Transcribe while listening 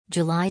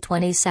July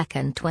 22,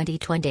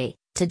 2020,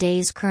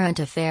 today's current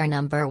affair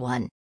number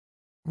 1.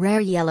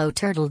 Rare yellow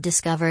turtle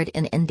discovered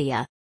in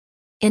India.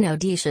 In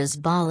Odisha's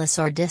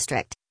Balasore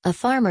district, a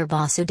farmer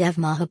Basudev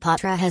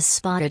Mahapatra has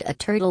spotted a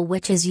turtle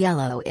which is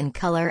yellow in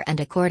color, and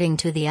according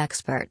to the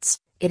experts,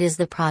 it is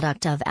the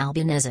product of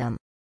albinism.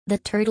 The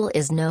turtle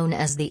is known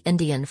as the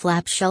Indian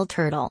flapshell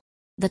turtle.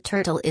 The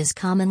turtle is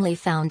commonly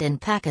found in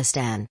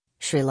Pakistan,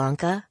 Sri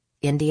Lanka,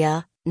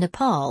 India,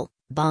 Nepal,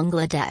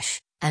 Bangladesh,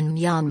 and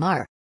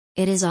Myanmar.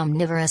 It is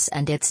omnivorous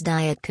and its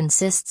diet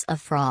consists of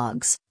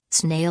frogs,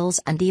 snails,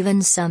 and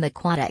even some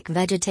aquatic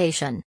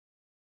vegetation.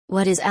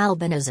 What is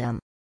albinism?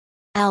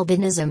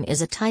 Albinism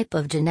is a type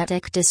of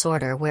genetic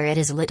disorder where it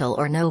is little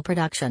or no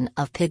production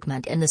of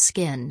pigment in the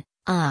skin,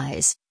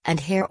 eyes, and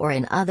hair, or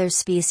in other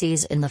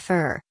species in the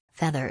fur,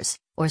 feathers,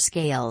 or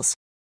scales.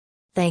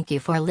 Thank you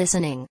for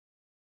listening.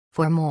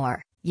 For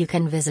more, you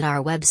can visit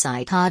our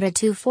website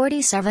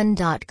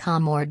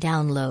ada247.com or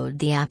download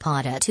the app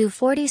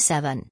Ada247.